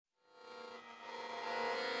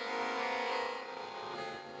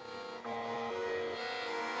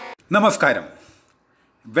Namaskaram.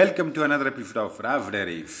 Welcome to another episode of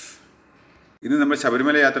Diaries. ഇന്ന് നമ്മൾ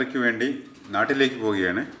ശബരിമല യാത്രയ്ക്ക് വേണ്ടി നാട്ടിലേക്ക്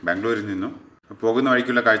പോവുകയാണ് ബാംഗ്ലൂരിൽ നിന്നും. പോകുന്ന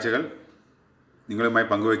വഴിക്കുള്ള കാഴ്ചകൾ നിങ്ങളുമായി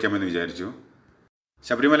പങ്കുവയ്ക്കാമെന്ന് വിചാരിച്ചു.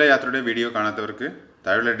 ശബരിമല യാത്രയുടെ വീഡിയോ കാണാത്തവർക്ക്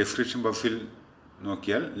താഴെയുള്ള ഡിസ്ക്രിപ്ഷൻ ബോക്സിൽ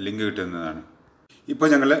നോക്കിയാൽ ലിങ്ക് കിട്ടുന്നതാണ്. ഇപ്പോൾ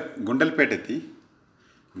ഞങ്ങൾ ഗുണ്ടൽപേട്ട് എത്തി.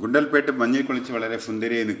 ഗുണ്ടൽപേട്ട് മഞ്ഞിൽ കുളിച്ച് വളരെ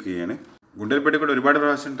സുന്ദരിയായി നിൽക്കുകയാണ്. ഗുണ്ടൽപേട്ട് കൂടെ ഒരുപാട്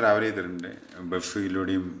പ്രാവശ്യം ട്രാവൽ ചെയ്തിട്ടുണ്ട്,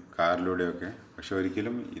 ബസ്സിലൂടെയും കാറിലൂടെയും ഒക്കെ. പക്ഷെ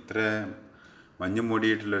ഒരിക്കലും ഇത്ര മഞ്ഞ്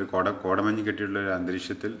മൂടിയിട്ടുള്ളൊരു കോടമഞ്ഞ് കെട്ടിയിട്ടുള്ളൊരു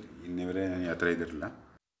അന്തരീക്ഷത്തിൽ ഇന്നിവരെ ഞാൻ യാത്ര ചെയ്തിട്ടില്ല.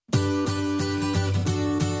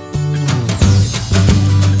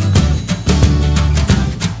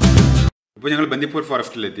 ഇപ്പോൾ ഞങ്ങൾ ബന്ദിപ്പൂർ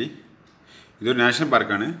ഫോറസ്റ്റിലെത്തി. ഇതൊരു നാഷണൽ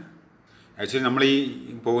പാർക്കാണ്. ആക്ച്വലി നമ്മൾ ഈ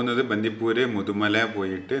പോകുന്നത് ബന്ദിപ്പൂർ മുതുമല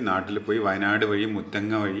പോയിട്ട് നാട്ടിൽ പോയി വയനാട് വഴി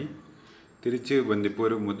മുത്തങ്ങ വഴി തിരിച്ച്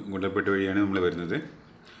ബന്ദിപ്പൂർ ഗുണ്ടൽപേട്ട് വഴിയാണ് നമ്മൾ വരുന്നത്.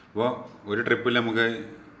 അപ്പോൾ ഒരു ട്രിപ്പിൽ നമുക്ക്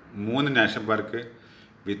 3 national park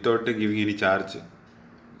without giving any charge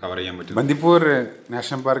cover ചെയ്യാൻ പറ്റും. Bandipur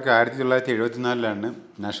national park 1974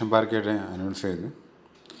 national പാർക്കായിട്ട് announce ചെയ്തത്.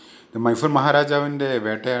 ഇത് മൈസൂർ മഹാരാജാവിൻ്റെ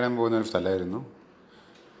വേട്ടയാടാൻ പോകുന്ന ഒരു സ്ഥലമായിരുന്നു.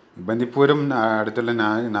 ബന്ദിപ്പൂരും അടുത്തുള്ള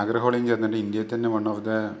നാഗർഹോളയും ചേർന്നിട്ട് ഇന്ത്യയിൽ തന്നെ one of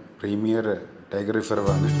the premier tiger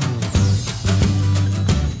റിസർവാണ്.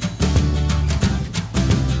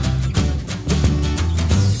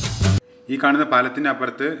 ഈ കാണുന്ന പാലത്തിൻ്റെ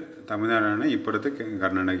അപ്പുറത്ത് തമിഴ്നാടാണ്, ഇപ്പുറത്ത്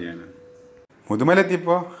കർണാടകയാണ്.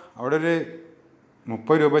 മുതുമലെത്തിയപ്പോൾ അവിടെ ഒരു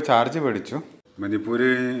 30 രൂപ ചാർജ് മേടിച്ചു. ബന്ദിപ്പൂർ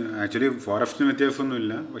ആക്ച്വലി ഫോറസ്റ്റിന്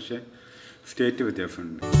വ്യത്യാസമൊന്നുമില്ല, പക്ഷേ സ്റ്റേറ്റ്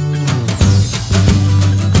വ്യത്യാസമുണ്ട്.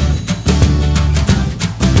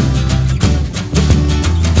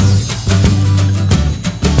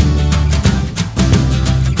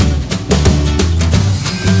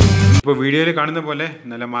 ഇപ്പോൾ വീഡിയോയിൽ കാണുന്ന പോലെ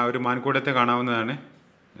നല്ല ഒരു മാൻകൂടത്തെ കാണാവുന്നതാണ്.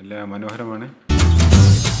 നല്ല മനോഹരമാണ്.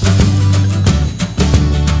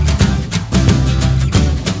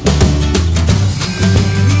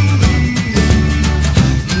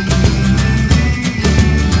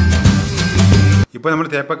 ഇപ്പോൾ നമ്മൾ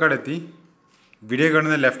തേപ്പക്കാട് എത്തി. വീഡിയോ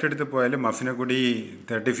കാണുന്ന ലെഫ്റ്റ് എടുത്ത് പോയാൽ മഫിനക്കുടി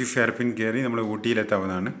 35 എയർപിൻ കയറി നമ്മൾ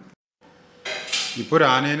ഊട്ടിയിലെത്താവുന്നതാണ്. ഇപ്പോൾ ഒരു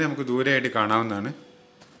ആനേനെ നമുക്ക് ദൂരെയായിട്ട് കാണാവുന്നതാണ്.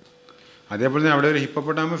 അതേപോലെ തന്നെ അവിടെ ഒരു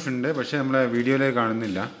ഹിപ്പോപ്പൊട്ടാമസ് ഉണ്ട്, പക്ഷേ നമ്മളെ വീഡിയോയിൽ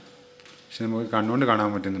കാണുന്നില്ല. പക്ഷെ നമുക്ക് കണ്ണുകൊണ്ട് കാണാൻ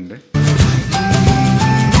പറ്റുന്നുണ്ട്.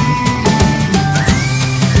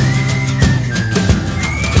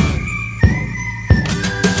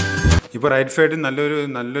 ഇപ്പോൾ റൈറ്റ് സൈഡിൽ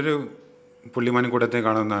നല്ലൊരു പുള്ളിമാൻകൂടത്തെ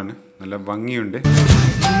കാണുന്നതാണ്. നല്ല ഭംഗിയുണ്ട്.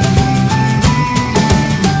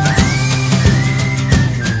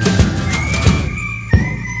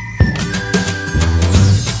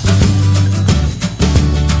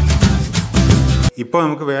 ഇപ്പോൾ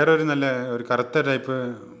നമുക്ക് വേറൊരു ഒരു കറുത്ത ടൈപ്പ്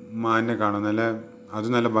മാനിനെ കാണാം. അത്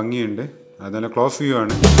നല്ല ഭംഗിയുണ്ട്. അത് നല്ല ക്ലോസ് വ്യൂ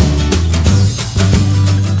ആണ്.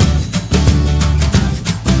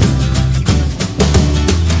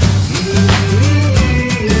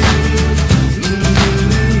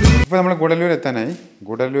 ഇപ്പോൾ നമ്മൾ ഗൂഡല്ലൂർ എത്താനായി.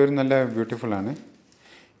 ഗൂഡല്ലൂർ നല്ല ബ്യൂട്ടിഫുൾ ആണ്.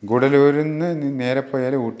 ഗൂഡല്ലൂരിൽ നിന്ന് നേരെ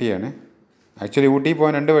പോയാൽ ഊട്ടിയാണ്. ആക്ച്വലി ഊട്ടി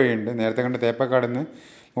പോകാൻ 2 വഴിയുണ്ട്. നേരത്തെ കണ്ട തേപ്പക്കാട് നിന്ന്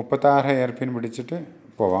 36 എയർപിൻ പിടിച്ചിട്ട്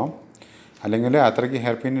പോവാം, അല്ലെങ്കിൽ അത്രയ്ക്ക്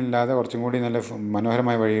ഹെയർപിൻ ഇല്ലാതെ കുറച്ചും കൂടി നല്ല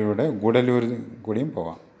മനോഹരമായ വഴിയിലൂടെ ഗൂഡല്ലൂർ കൂടിയും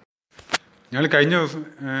പോവാം. ഞങ്ങൾ കഴിഞ്ഞ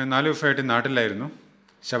 4 ദിവസമായിട്ട് നാട്ടിലായിരുന്നു.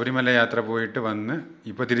 ശബരിമല യാത്ര പോയിട്ട് വന്ന്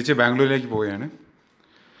ഇപ്പോൾ തിരിച്ച് ബാംഗ്ലൂരിലേക്ക് പോവുകയാണ്.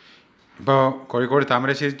 ഇപ്പോൾ കോഴിക്കോട്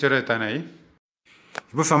താമരശ്ശേരി ചുരം എത്താനായി.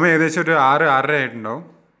 ഇപ്പോൾ സമയം ഏകദേശം ഒരു 6-6:30 ആയിട്ടുണ്ടാവും.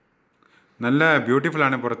 നല്ല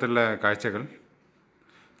ബ്യൂട്ടിഫുള്ളാണ് പുറത്തുള്ള കാഴ്ചകൾ.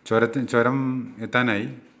 ചുരം എത്താനായി.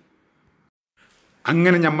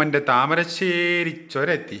 അങ്ങനെ ഞമ്മൻ്റെ താമരശ്ശേരി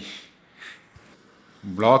ചുരം എത്തി.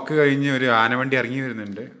 ബ്ലോക്ക് കഴിഞ്ഞ് ഒരു ആനവണ്ടി ഇറങ്ങി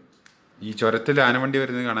വരുന്നുണ്ട്. ഈ ചുരത്തിൽ ആനവണ്ടി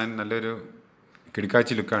വരുന്നത് കാണാൻ നല്ലൊരു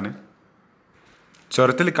കിടക്കാച്ചി ലുക്കാണ്.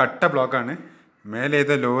 ചുരത്തിൽ കട്ട ബ്ലോക്കാണ്. മേലെ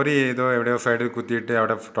ലോറി എവിടെയോ സൈഡിൽ കുത്തിയിട്ട്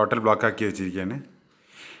അവിടെ ടോട്ടൽ ബ്ലോക്കാക്കി വെച്ചിരിക്കുകയാണ്.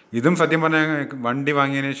 ഇതും സത്യം പറഞ്ഞാൽ വണ്ടി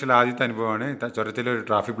വാങ്ങിയതിന് ശേഷമുള്ള ആദ്യത്തെ അനുഭവമാണ് ചുരത്തിലൊരു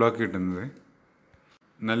ട്രാഫിക് ബ്ലോക്ക് കിട്ടുന്നത്.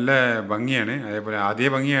 നല്ല ഭംഗിയാണ്. അതേപോലെ ആദ്യ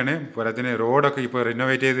ഭംഗിയാണ്. പോരാത്തിന് റോഡൊക്കെ ഇപ്പോൾ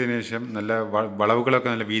റിനോവേറ്റ് ചെയ്തതിന് ശേഷം നല്ല വളവുകളൊക്കെ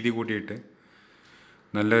നല്ല വീതി കൂട്ടിയിട്ട്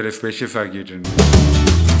നല്ലൊരു സ്പേഷ്യസ് ആക്കിയിട്ടുണ്ട്.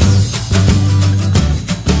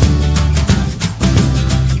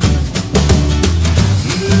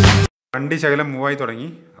 വണ്ടി ശകലം മൂവായി തുടങ്ങി.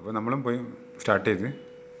 അപ്പോൾ നമ്മളും പോയി സ്റ്റാർട്ട് ചെയ്ത്.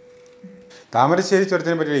 താമരശ്ശേരി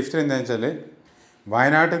ചുരത്തിനെ പറ്റിയ ഹിസ്റ്ററി എന്താണെന്ന് വെച്ചാൽ,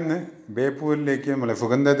 വയനാട്ടിൽ നിന്ന് ബേപ്പൂരിലേക്ക് നമ്മളെ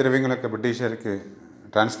സുഗന്ധദ്രവ്യങ്ങളൊക്കെ ബ്രിട്ടീഷുകാർക്ക്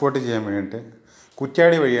ട്രാൻസ്പോർട്ട് ചെയ്യാൻ വേണ്ടിയിട്ട്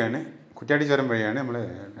കുറ്റ്യാടി ചുരം വഴിയാണ് നമ്മൾ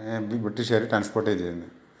ബ്രിട്ടീഷുകാർ ട്രാൻസ്പോർട്ട്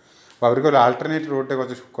ചെയ്തിരുന്നത്. അപ്പോൾ അവർക്കൊരു ആൾട്ടർനേറ്റ് റൂട്ട്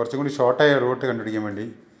കുറച്ചും കൂടി ഷോർട്ടായ റൂട്ട് കണ്ടുപിടിക്കാൻ വേണ്ടി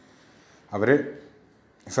അവർ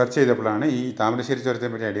സെർച്ച് ചെയ്തപ്പോഴാണ് ഈ താമരശ്ശേരി ചുരത്തെ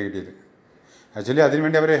പറ്റി ഐഡിയ കിട്ടിയത്. ആക്ച്വലി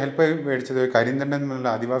അതിനുവേണ്ടി അവർ ഹെൽപ്പ് മേടിച്ചത് കരിന്തണ്ടൻ എന്നുള്ള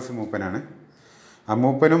ആദിവാസി മൂപ്പനാണ്. ആ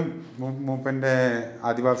മൂപ്പൻ്റെ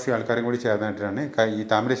ആദിവാസി ആൾക്കാരും കൂടി ചേർന്നിട്ടാണ് ഈ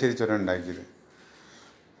താമരശ്ശേരി ചുരം ഉണ്ടാക്കിയത്.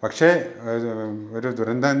 പക്ഷേ ഒരു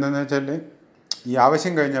ദുരന്തം എന്താണെന്ന് വെച്ചാൽ ഈ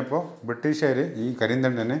ആവശ്യം കഴിഞ്ഞപ്പോൾ ബ്രിട്ടീഷുകാർ ഈ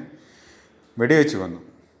കരിന്തണ്ടനെ വെടിവെച്ച് കൊന്നു.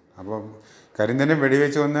 അപ്പോൾ കരിന്തണ്ടൻ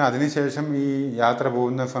വെടിവെച്ച് കൊന്ന് അതിനുശേഷം ഈ യാത്ര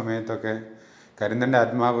പോകുന്ന സമയത്തൊക്കെ കരിന്തൻ്റെ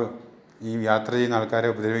ആത്മാവ് ഈ യാത്ര ചെയ്യുന്ന ആൾക്കാരെ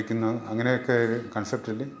ഉപദ്രവിക്കുന്നു. അങ്ങനെയൊക്കെ ഒരു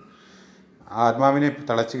കൺസെപ്റ്റിൽ ആ ആത്മാവിനെ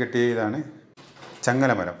തളച്ച് കെട്ടിയതാണ്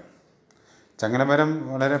ചങ്ങലമരം. ചങ്ങലമരം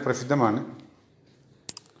വളരെ പ്രസിദ്ധമാണ്.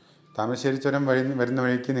 താമരശ്ശേരി ചുരം വരുന്ന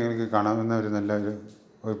വഴിക്ക് നിങ്ങൾക്ക് കാണാവുന്ന ഒരു നല്ലൊരു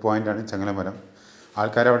പോയിൻ്റാണ് ചങ്ങലമരം.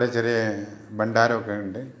 ആൾക്കാരവിടെ ചെറിയ ഭണ്ഡാരമൊക്കെ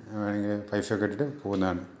ഉണ്ട്, വേണമെങ്കിൽ പൈസയൊക്കെ ഇട്ടിട്ട്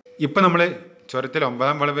പോകുന്നതാണ്. ഇപ്പം നമ്മൾ ചുരത്തിൽ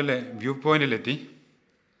 9ാം വളവിലെ വ്യൂ പോയിൻറ്റിലെത്തി.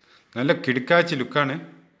 നല്ല കിടുക്കാച്ചി ലുക്കാണ്.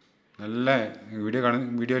 നല്ല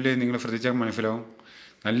വീഡിയോയിൽ നിങ്ങൾ ശ്രദ്ധിച്ചാൽ മനസ്സിലാവും.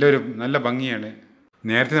 നല്ല ഭംഗിയാണ്.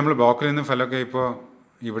 നേരത്തെ നമ്മൾ ബ്ലോക്കിൽ നിന്നും സ്ഥലമൊക്കെ ഇപ്പോൾ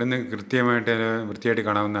ഇവിടുന്ന് കൃത്യമായിട്ട് വൃത്തിയായിട്ട്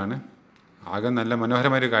കാണാവുന്നതാണ്. ആകെ നല്ല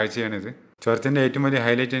മനോഹരമായൊരു കാഴ്ചയാണിത്. ചുരത്തിൻ്റെ ഏറ്റവും വലിയ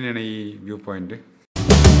ഹൈലൈറ്റ് തന്നെയാണ് ഈ വ്യൂ പോയിൻ്റ്.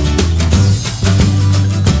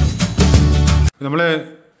 നമ്മൾ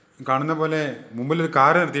കാണുന്ന പോലെ മുമ്പിലൊരു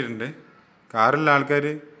കാറ് നിർത്തിയിട്ടുണ്ട്. കാറിലുള്ള ആൾക്കാർ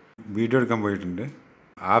വീഡിയോ എടുക്കാൻ പോയിട്ടുണ്ട്.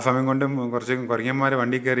 ആ സമയം കൊണ്ട് കുറച്ച് കുരങ്ങന്മാർ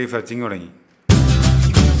വണ്ടി കയറി ഫച്ചിങ് തുടങ്ങി.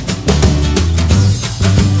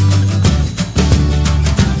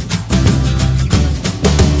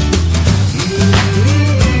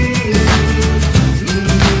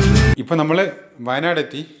 ഇപ്പോൾ നമ്മൾ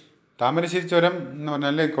വയനാടെത്തി. താമരശ്ശേരി ചുരം എന്ന്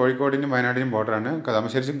പറഞ്ഞാൽ കോഴിക്കോടിനും വയനാടിനും ബോർഡറാണ്.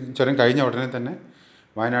 താമരശ്ശേരി ചുരം കഴിഞ്ഞ ഉടനെ തന്നെ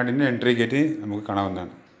വയനാടിൻ്റെ എൻട്രി ഗേറ്റ് നമുക്ക്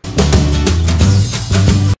കാണാവുന്നതാണ്.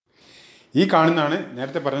 ഈ കാണുന്നതാണ്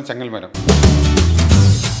നേരത്തെ പറഞ്ഞ ചങ്ങൽമരം.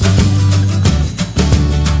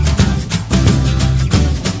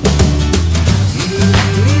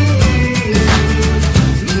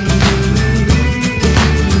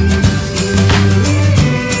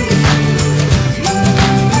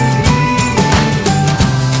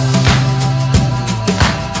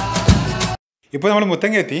 ഇപ്പോൾ നമ്മൾ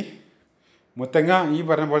മുത്തങ്ങ എത്തി. മുത്തങ്ങ ഈ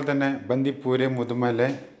പറഞ്ഞ പോലെ തന്നെ ബന്ദിപ്പൂർ, മുതുമല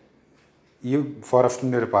ഈ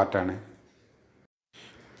ഫോറസ്റ്റിൻ്റെ ഒരു പാർട്ടാണ്.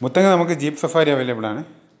 മുത്തങ്ങ നമുക്ക് ജീപ്പ് സഫാരി അവൈലബിൾ ആണ്.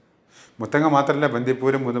 മുത്തങ്ങ മാത്രമല്ല,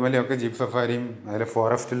 ബന്ദിപ്പൂരും മുതുമലയൊക്കെ ജീപ്പ് സഫാരിയും അതിൽ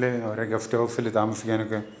ഫോറസ്റ്റിൽ ഓരോ ഗസ്റ്റ് ഹൗസിൽ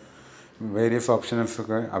താമസിക്കാനൊക്കെ വേരിയസ്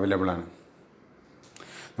ഓപ്ഷൻസൊക്കെ അവൈലബിൾ ആണ്.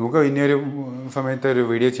 നമുക്ക് ഇനിയൊരു സമയത്ത് ഒരു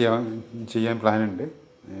വീഡിയോ ചെയ്യാൻ പ്ലാനുണ്ട്.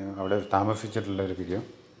 അവിടെ താമസിച്ചിട്ടുള്ളൊരു വീഡിയോ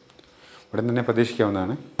ഇവിടെ തന്നെ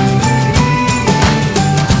പ്രതീക്ഷിക്കാവുന്നതാണ്.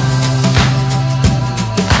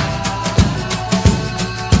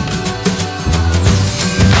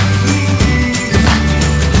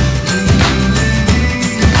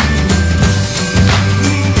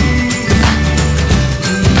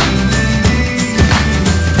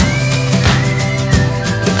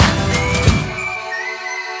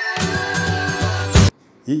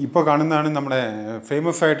 ഇപ്പോൾ കാണുന്നതാണ് നമ്മുടെ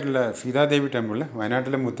ഫേമസ് ആയിട്ടുള്ള സീതാദേവി ടെമ്പിൾ.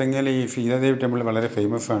 വയനാട്ടിലെ മുത്തങ്ങയിലെ ഈ സീതാദേവി ടെമ്പിൾ വളരെ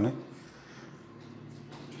ഫേമസ് ആണ്.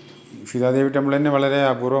 സീതാദേവി ടെമ്പിൾ തന്നെ വളരെ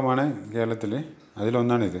അപൂർവമാണ് കേരളത്തിൽ.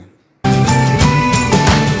 അതിലൊന്നാണിത്.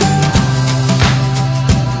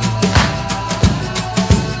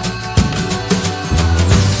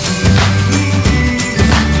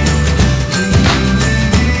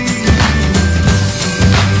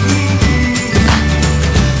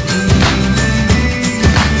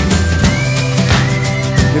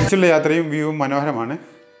 തിരിച്ചുള്ള യാത്രയും വ്യൂവും മനോഹരമാണ്.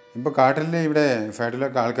 ഇപ്പോൾ കാട്ടിൽ ഇവിടെ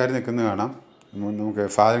സൈഡിലൊക്കെ ആൾക്കാർ നിൽക്കുന്നത് കാണാം. നമുക്ക്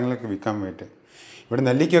സാധനങ്ങളൊക്കെ വിൽക്കാൻ വേണ്ടിയിട്ട്. ഇവിടെ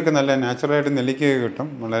നെല്ലിക്കയൊക്കെ നല്ല നാച്ചുറലായിട്ട് നെല്ലിക്കയൊക്കെ കിട്ടും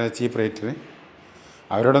വളരെ ചീപ്പ് റേറ്റിൽ.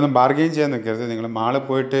 അവരോടൊന്നും ബാർഗെയിൻ ചെയ്യാൻ നിൽക്കരുത്. നിങ്ങൾ മാളിൽ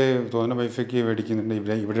പോയിട്ട് തോന്നുന്ന പൈസയ്ക്ക് മേടിക്കുന്നുണ്ട്.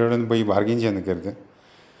 ഇവിടെയോടൊന്നും പോയി ബാർഗെയിൻ ചെയ്യാൻ നിൽക്കരുത്.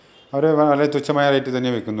 അവർ വളരെ തുച്ഛമായ റേറ്റ്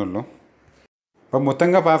തന്നെ വെക്കുന്നുള്ളൂ. അപ്പോൾ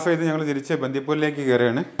മുത്തങ്ങ പാസ് ചെയ്ത് ഞങ്ങൾ തിരിച്ച് ബന്ദിപ്പൂരിലേക്ക്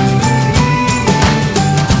കയറുകയാണ്.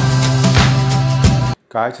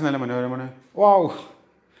 കാഴ്ച നല്ല മനോഹരമാണ്. വാവ്,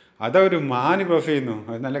 അതാ ഒരു മാന് ക്രോസ് ചെയ്യുന്നു.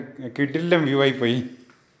 അത് നല്ല കിടിലം വ്യൂ ആയി പോയി.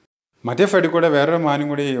 മറ്റേ സൈഡിൽ കൂടെ വേറൊരു മാനും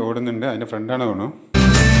കൂടി ഓടുന്നുണ്ട്. അതിൻ്റെ ഫ്രണ്ടാണ് തോന്നുന്നു.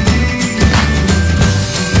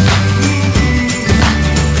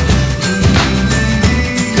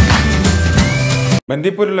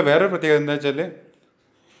 ബന്ദിപ്പൂരിലുള്ള വേറൊരു പ്രത്യേകത എന്താ വെച്ചാൽ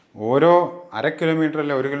ഓരോ 1/2 കിലോമീറ്റർ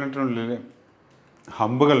അല്ല 1 കിലോമീറ്ററിനുള്ളിൽ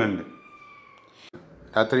ഹമ്പുകളുണ്ട്.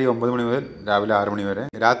 രാത്രി 9 മണി മുതൽ രാവിലെ 6 മണി വരെ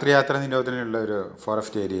രാത്രി യാത്രാ നിരോധനമുള്ള ഒരു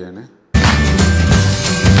ഫോറസ്റ്റ് ഏരിയയാണ്.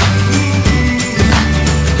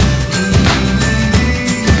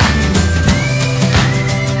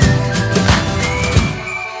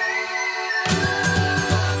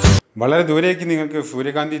 വളരെ ദൂരേക്ക് നിങ്ങൾക്ക്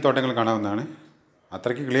സൂര്യകാന്തി തോട്ടങ്ങൾ കാണാവുന്നതാണ്.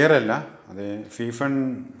 അത്രയ്ക്ക് ക്ലിയർ അല്ല. അത് സീസൺ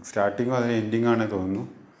സ്റ്റാർട്ടിങ്ങും അതിന് എൻഡിങ്ങും ആണ് തോന്നുന്നു.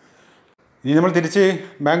 ഇനി നമ്മൾ തിരിച്ച്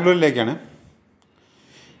ബാംഗ്ലൂരിലേക്കാണ്.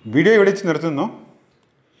 വീഡിയോ ഇവിടെ വെച്ച് നിർത്തുന്നു.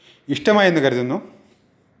 ഇഷ്ടമായെന്ന് കരുതുന്നു.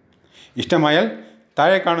 ഇഷ്ടമായാൽ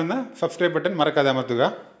താഴെ കാണുന്ന സബ്സ്ക്രൈബ് ബട്ടൺ മറക്കാതെ അമർത്തുക.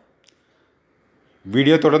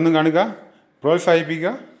 വീഡിയോ തുടർന്ന് കാണുക, പ്രോത്സാഹിപ്പിക്കുക.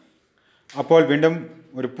 അപ്പോൾ വീണ്ടും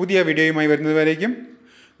ഒരു പുതിയ വീഡിയോയുമായി വരുന്നതുവരേക്കും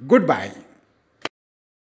ഗുഡ് ബൈ.